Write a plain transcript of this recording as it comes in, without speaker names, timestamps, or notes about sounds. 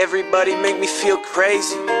Everybody make me feel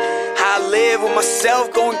crazy. How I live with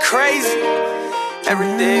myself going crazy.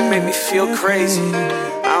 Everything make me feel crazy.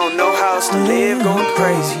 I don't know how else to live going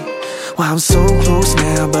crazy. Well, I'm so close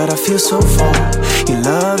now, but I feel so far. Your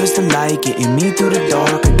love is the light getting me through the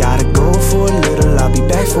dark. I gotta go for a little, I'll be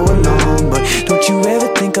back for a long. But don't you ever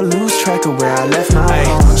think I lose track of where I left my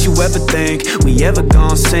heart. Don't you ever think we ever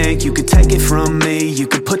gon' sink? You could take it from me, you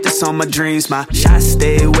could put this on my dreams. My shots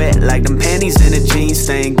stay wet like them panties in a jeans.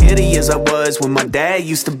 Staying giddy as I was when my dad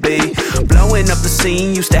used to be. Blowing up the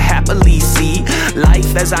scene, used to happily see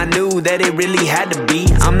life as I knew that it really had to be.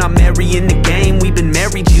 I'm not marrying the game, we've been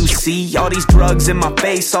married, you see. All these drugs in my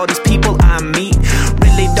face, all these people I meet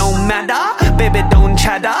really don't matter, baby, don't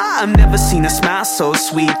chatter. I've never seen a smile so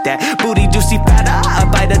sweet. That booty juicy fatter, I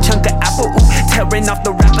bite a chunk of apple, ooh, tearing off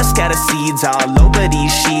the wrapper, scatter seeds all over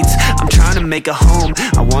these sheets. I'm trying to make a home,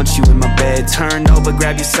 I want you in my bed. Turn over,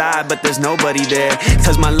 grab your side, but there's nobody there.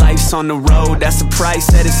 Cause my life's on the road, that's the price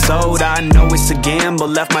that it's sold. I know it's a gamble,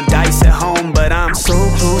 left my dice at home, but I'm so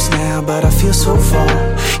close now, but I feel so far.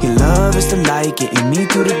 Your love is the light getting me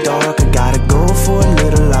through the dark. I gotta go for a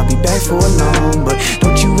little, I'll be back for a long. But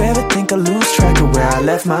don't you ever think I lose track of where I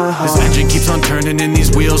left my heart. This engine keeps on turning and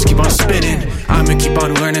these wheels keep on spinning. I'ma keep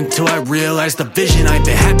on learning till I realize the vision. I've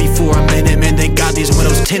been happy for a minute, man, thank God these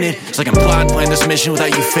windows tinted. It's like I'm playing this mission without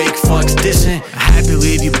you fake fucks dissing. I had to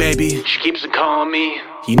leave you, baby, she keeps on calling me.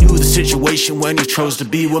 You knew the situation when you chose to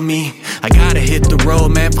be with me. I gotta hit the road,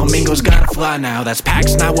 man, flamingos gotta fly now. That's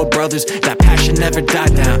packs, now we're brothers, that passion never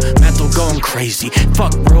died down. Mental going crazy,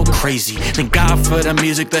 fuck real crazy. Thank God for the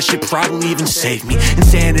music, that shit probably even saved me.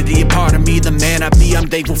 Insanity, a part of me, the man I be, I'm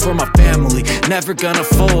thankful for my family. Never gonna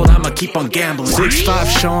fold, I'ma keep on gambling.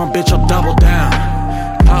 6'5" Sean, bitch, I'll double down.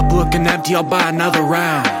 Pop looking empty, I'll buy another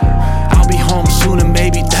round. I'll be home soon and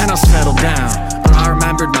maybe then I'll settle down. I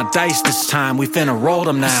remembered my dice this time, we finna roll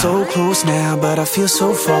them now. So close now, but I feel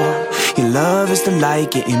so far. Your love is the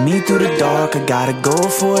light getting me through the dark. I gotta go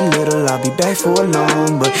for a little, I'll be back for a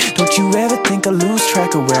long. But don't you ever think I lose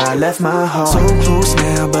track of where I left my heart. So close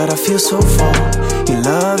now, but I feel so far. Your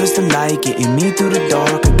love is the light getting me through the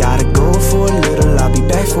dark. I gotta go for a little, I'll be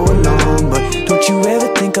back for a long. But don't you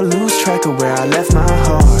ever think I lose track of where I left my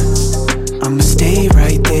heart. I'ma stay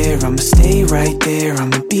right there, I'ma stay right there,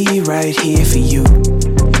 I'ma be right here for you.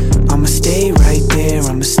 I'ma stay right there,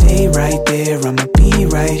 I'ma stay right there, I'ma be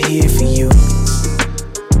right here for you.